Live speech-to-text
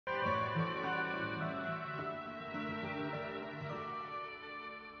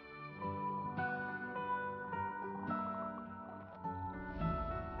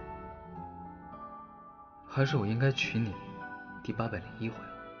还是我应该娶你第801回？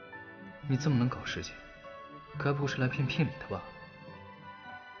你这么能搞事情，该不会是来骗聘礼的吧？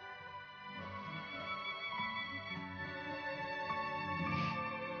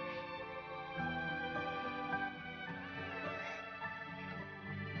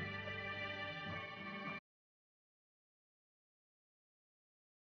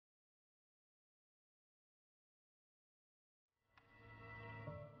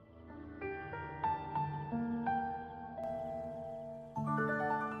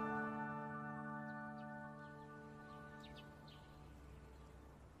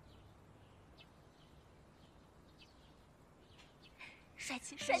帅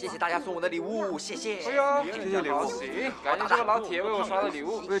气帅气！谢谢大家送我的礼物，谢谢。哎呀，谢谢礼物，行，感谢这位老铁为我刷的礼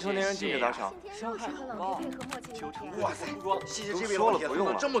物，未成年人禁止打赏。伤害很高，哇塞，谢谢这位说了老铁不用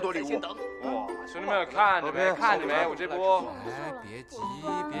了，这么多礼物。哇，兄弟们看着没？看着没？我这波。哎，别急，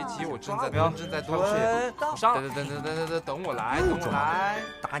别急，我正在多事业部。上，等我来，等我来。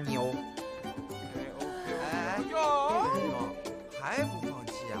打你哦！哎呦，还不放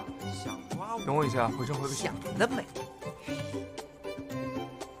弃啊？想抓我？等我一下，回身回个想得美！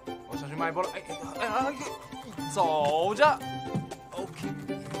我上去卖波了，哎，走着。OK。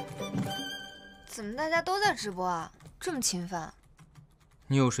怎么大家都在直播啊？这么勤奋？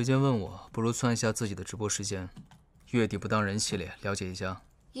你有时间问我，不如算一下自己的直播时间。月底不当人系列，了解一下。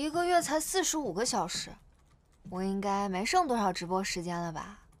一个月才45个小时，我应该没剩多少直播时间了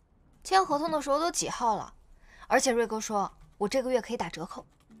吧？签合同的时候都几号了？而且瑞哥说我这个月可以打折扣。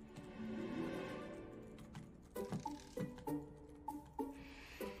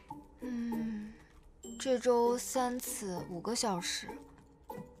这周3次5个小时，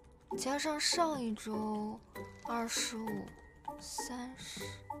加上上一周25、30，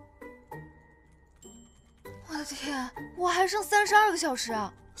我的天，我还剩32个小时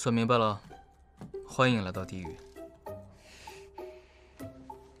啊！算明白了，欢迎来到地狱。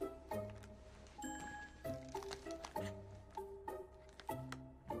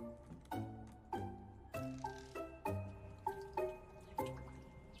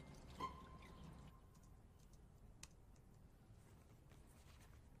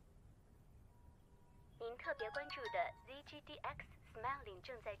特别关注的 ZGDX Smiling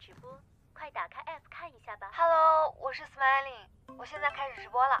正在直播，快打开 App 看一下吧。Hello， 我是 Smiling， 我现在开始直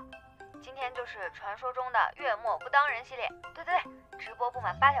播了。今天就是传说中的月末不当人系列，对，直播不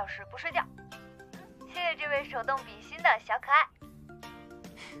满8小时不睡觉。谢谢这位手动比心的小可爱。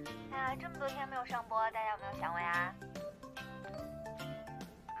哎呀，这么多天没有上播，大家有没有想我呀？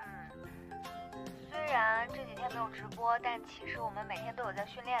虽然这几天没有直播，但其实我们每天都有在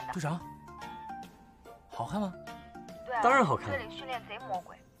训练的。队长。好看吗？对啊，当然好看。这里训练贼魔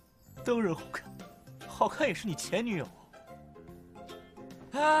鬼。当然好看，好看也是你前女友。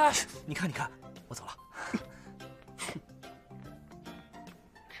哎，你看，我走了。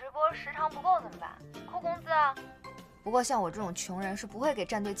直播时长不够怎么办？扣工资啊！不过像我这种穷人是不会给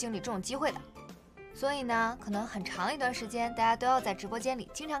战队经理这种机会的，所以呢，可能很长一段时间大家都要在直播间里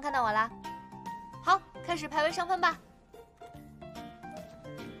经常看到我啦。好，开始排位上分吧。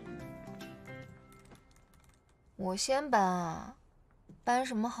我先搬啊，搬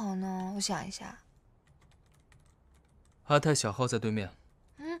什么好呢？我想一下。阿泰小号在对面。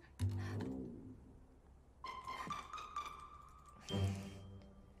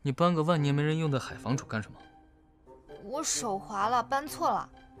你搬个万年没人用的海房主干什么？我手滑了，搬错了。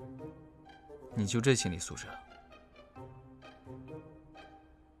你就这心理素质？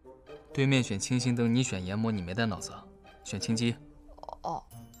对面选清新灯，你选研磨，你没带脑子啊？选清机。哦。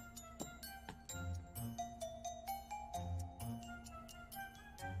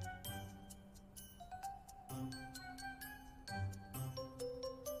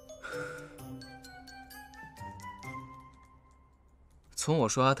从我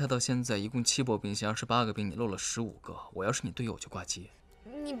说阿泰到现在，一共7波兵线，28个兵，你漏了15个。我要是你队友，我就挂机。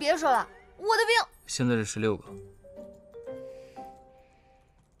你别说了，我的兵。现在是16个。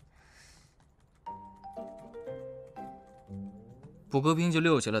补个兵就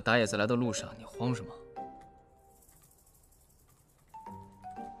6级了，打野在来的路上，你慌什么？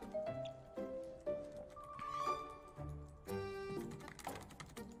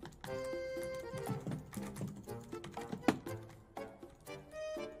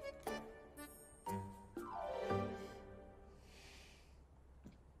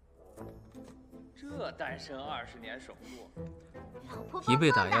这单身20年守护，一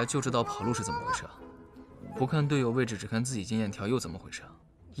被打压就知道跑路是怎么回事啊？不看队友位置，只看自己经验条又怎么回事啊？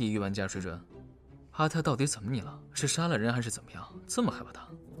业余玩家水准，阿泰到底怎么你了？是杀了人还是怎么样？这么害怕他？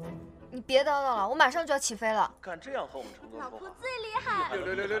你别叨叨了，我马上就要起飞了。敢这样和我们成哥说话，老婆最厉害。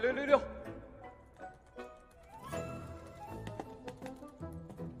 6，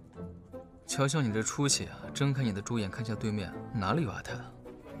瞧瞧你这出息啊！睁开你的猪眼看向对面，哪里有阿泰啊？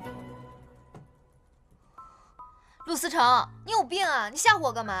陆思成，你有病啊！你吓唬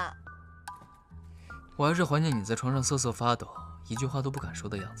我干嘛？我还是怀念你在床上瑟瑟发抖，一句话都不敢说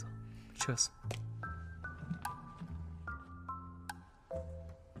的样子。Cheers。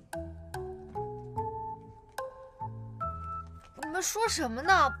你们说什么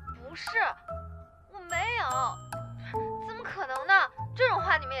呢？不是，我没有，怎么可能呢？这种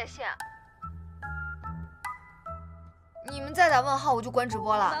话你们也信？你们再打问号，我就关直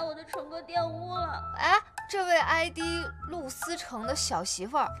播了。把我的成哥玷污了。哎，这位 ID 陆思成的小媳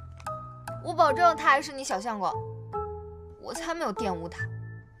妇儿，我保证她还是你想象过，我才没有玷污她。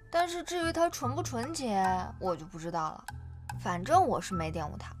但是至于她纯不纯洁，我就不知道了。反正我是没玷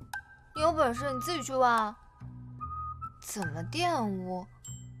污她，你有本事你自己去问。怎么玷污？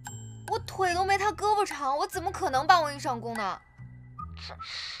我腿都没她胳膊长，我怎么可能霸王硬上弓呢？真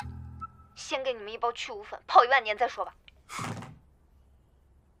是，先给你们一包去污粉，泡1万年再说吧。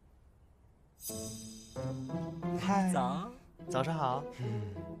嗨，早上好。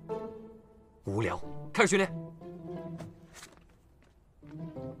无聊，开始训练。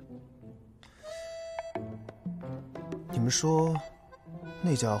你们说，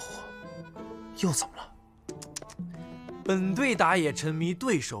那家伙又怎么了？本队打野沉迷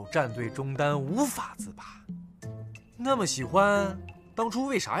对手战队中单，无法自拔。那么喜欢，当初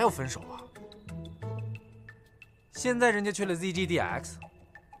为啥要分手啊？现在人家去了 ZGDX，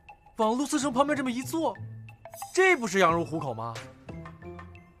 往陆思成旁边这么一坐，这不是羊入虎口吗？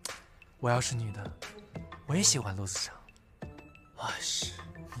我要是女的，我也喜欢陆思成。哎是，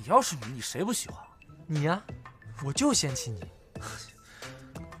你要是女，你谁不喜欢？你呀，我就嫌弃你。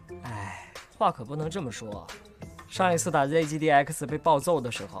哎，话可不能这么说。上一次打 ZGDX 被暴揍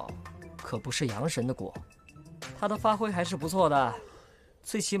的时候，可不是阳神的锅，他的发挥还是不错的，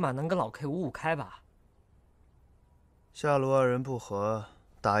最起码能跟老 K 五开吧。下路2人不和，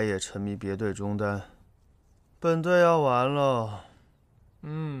打野沉迷别队中单，本队要完喽。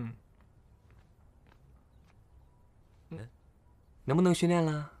能不能训练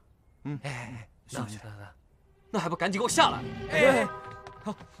了？哎，那还不赶紧给我下来！哎，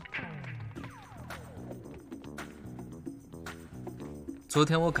好。昨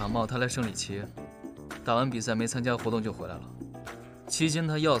天我感冒，他来生理期，打完比赛没参加活动就回来了。期间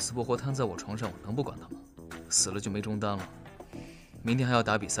他要死不活瘫在我床上，我能不管他吗？死了就没中单了。明天还要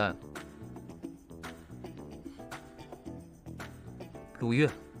打比赛呢。陆月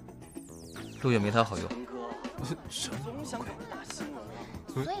没他好用。什么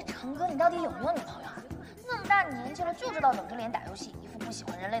鬼？所以成哥，你到底有没有女朋友啊？那么大年纪了，就知道冷着脸打游戏，一副不喜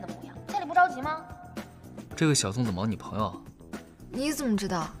欢人类的模样，家里不着急吗？这个小宋怎么女朋友啊？你怎么知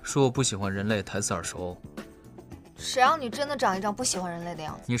道？说我不喜欢人类，台词耳熟。谁让你真的长一张不喜欢人类的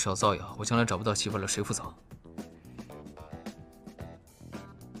样子？你少造谣，我将来找不到媳妇了，谁负责？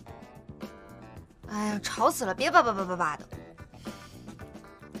哎呀，吵死了！别叭叭叭叭叭的。